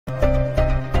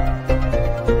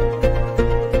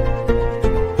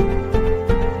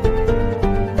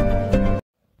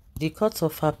The Court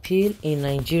of Appeal in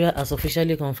Nigeria has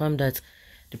officially confirmed that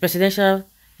the Presidential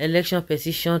Election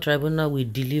Petition Tribunal will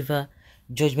deliver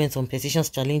judgment on petitions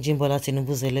challenging Bola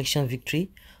Tinubu's election victory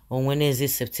on Wednesday,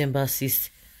 September 6,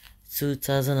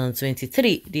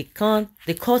 2023.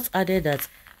 The court added that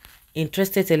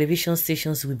interested television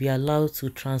stations will be allowed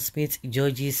to transmit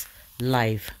judges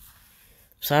live.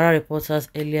 Sahara reporters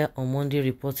earlier on Monday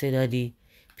reported that the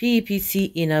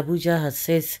PEPT in Abuja had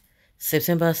set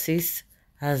September 6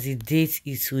 as the date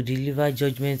it will deliver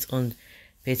judgment on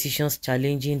petitions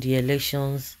challenging the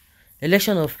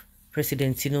election of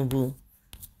President Tinubu.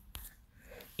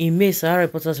 In May, Sahara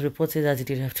reporters reported that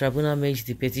the tribunal merged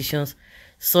the petitions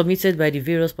submitted by the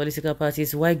various political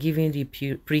parties while giving the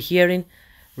pre-hearing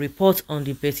report on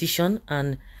the petition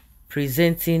and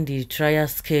presenting the trial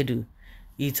schedule.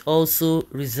 It also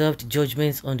reserved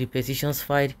judgments on the petitions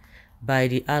filed by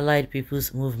the Allied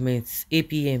People's Movements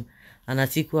 (APM) and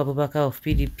Atiku Abubakar of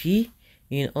PDP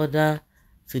in order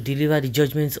to deliver the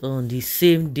judgments on the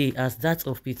same day as that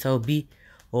of Peter Obi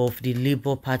of the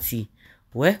Labour Party.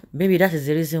 Well, maybe that is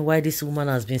the reason why this woman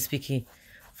has been speaking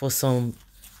for some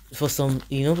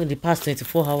in the past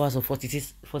 24 hours or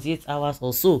 48 hours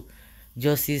or so.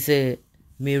 Justice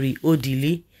Mary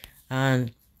Odili,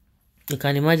 and you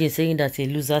can imagine saying that a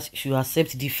loser should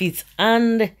accept defeat,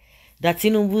 and that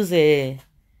Tinubu's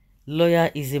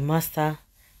lawyer is a master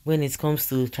when it comes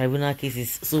to tribunal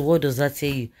cases. So what does that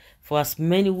tell you? For as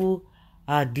many who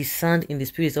are discerned in the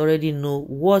spirit already know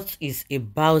what is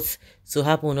about to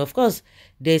happen. Of course,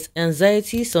 there's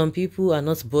anxiety. Some people are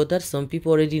not bothered. Some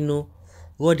people already know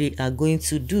what they are going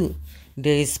to do.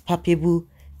 There is palpable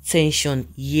tension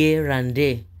here and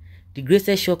there. The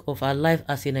greatest shock of our life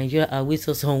as a Nigeria awaits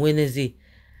us on Wednesday.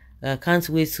 Can't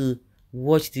wait to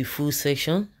watch the full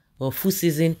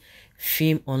season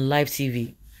film on live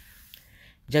TV.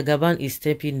 Jagaban is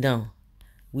stepping down.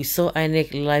 We saw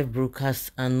INEC live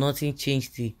broadcast and nothing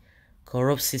changed the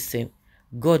corrupt system.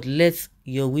 God, let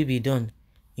your will be done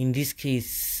in this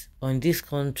case, on this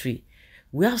country.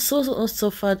 We have so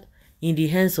suffered in the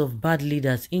hands of bad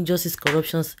leaders, injustice,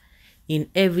 corruptions in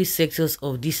every sector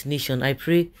of this nation. I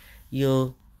pray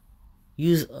your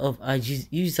use our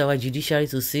judiciary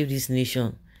to save this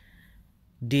nation.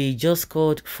 They just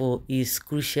called for a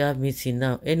crucial meeting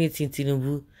now. Anything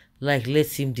Tinubu like, let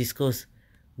him discuss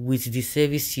with the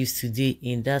service chiefs today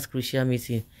in that crucial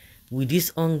meeting. With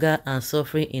this hunger and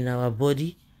suffering in our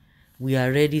body, we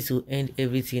are ready to end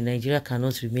everything. Nigeria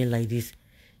cannot remain like this.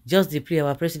 Just the prayer,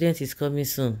 our president is coming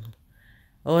soon.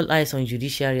 All eyes on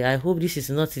judiciary. I hope this is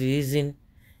not the reason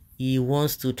he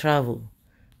wants to travel.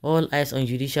 All eyes on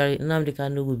judiciary. Nnamdi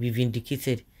Kanu will be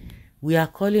vindicated. We are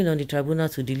calling on the tribunal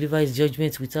to deliver its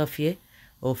judgment without fear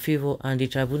or favor, and the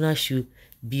tribunal should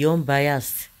be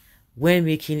unbiased when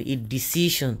making a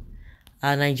decision.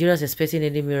 Are Nigerians expecting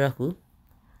any miracle?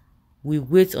 We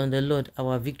wait on the Lord.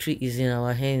 Our victory is in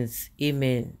our hands.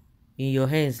 Amen. In your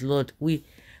hands, Lord. We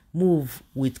move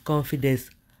with confidence.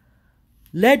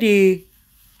 Let the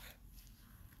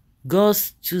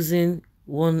God's choosing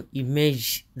one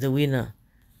emerge the winner.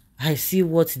 I see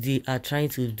what they are trying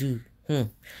to do.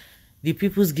 The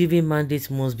people's given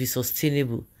mandate must be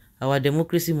sustainable. Our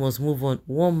democracy must move on.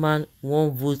 One man,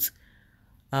 one vote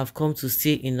have come to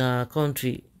stay in our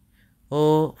country,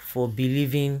 all for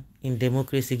believing in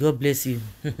democracy. God bless you.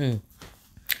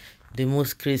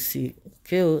 Democracy.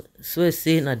 Okay, so it's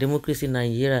saying a democracy in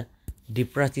Nigeria, the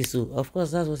practice. So of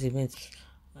course, that's what he meant.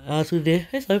 Today,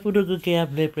 some people don't go care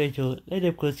blood pressure. Let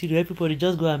them consider. Everybody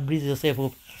just go and breathe yourself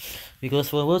up. Because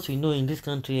for what we know in this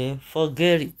country,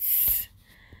 forget it.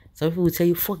 Some people will tell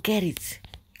you, forget it.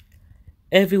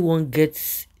 Everyone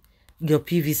gets your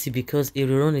PVC because a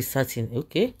rerun is certain.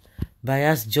 Okay?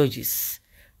 Biased judges.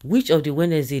 Which of the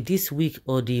Wednesday this week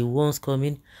or the ones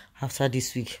coming after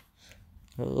this week?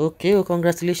 Okay, well,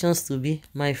 congratulations to me.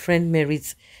 My friend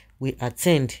Merit will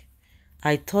attend.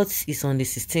 I thought it's on the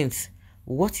 16th.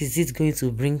 What is it going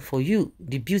to bring for you?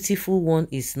 The beautiful one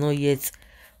is not yet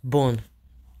born.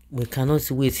 We cannot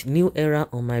wait. New era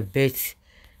on my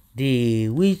birthday.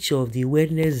 Which of the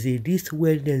Wednesday? This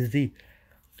Wednesday.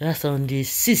 That's on the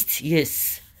 6th.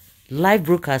 Yes. Live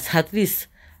broadcast. At least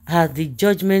at the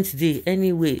judgment day.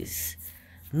 Anyways.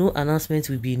 No announcement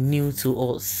will be new to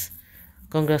us.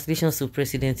 Congratulations to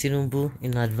President Tinubu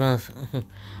in advance.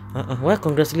 Why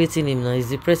congratulating him now? He's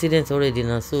the president already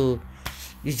now. So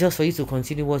it's just for you to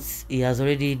continue what he has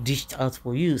already dished out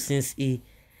for you since he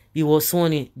was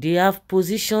sworn in. They have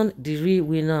positioned the real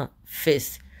winner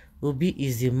first. Obi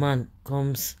is the man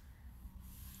comes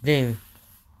then.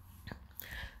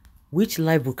 Which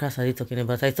live broadcast are they talking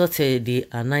about? I thought they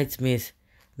are nightmares.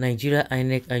 Nigeria,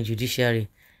 INEC and judiciary.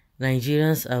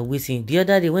 Nigerians are waiting. The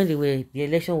other day when the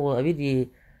election was, I mean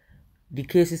the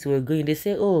cases were going, they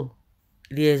say, oh,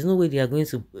 there's no way they are going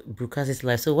to broadcast it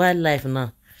live. So why live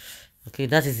now? Okay,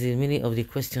 that is the meaning of the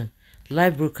question.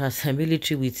 Live broadcast,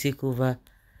 military will take over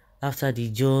after the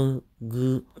John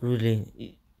Gu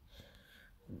ruling.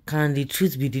 Can the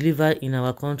truth be delivered in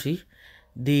our country?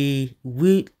 They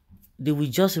will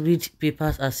just read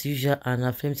papers as usual and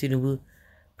affirm Tinubu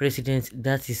president.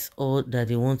 That is all that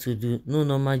they want to do. No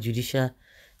normal judicial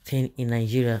thing in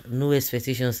Nigeria. No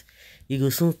expectations. It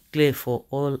will soon clear for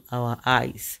all our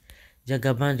eyes.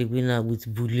 Jagaban the winner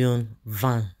with bullion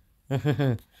van.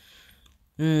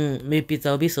 May Peter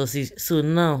Obi succeed. So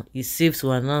now it's safe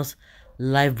to announce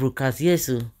live broadcast. Yes,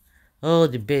 so all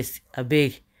the best. I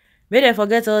beg. May they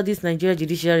forget all this Nigeria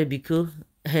judiciary because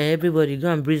everybody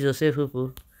go and breathe yourself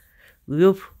up. We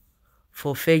hope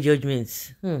for fair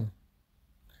judgments.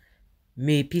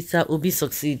 May Peter Obi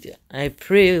succeed. I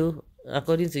pray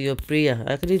according to your prayer,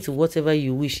 according to whatever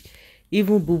you wish.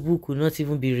 Even Bubu could not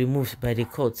even be removed by the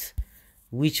courts.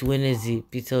 Which Wednesday,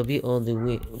 Peter Obi all the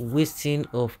way, wasting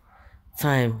of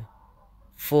time,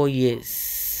 4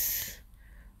 years.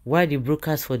 Why the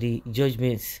broadcast for the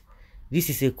judgments? This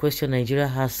is a question Nigeria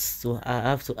has to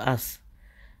have to ask.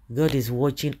 God is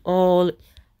watching. All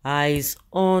eyes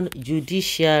on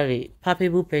judiciary.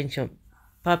 Palpable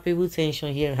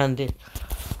tension here and there.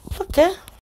 Okay.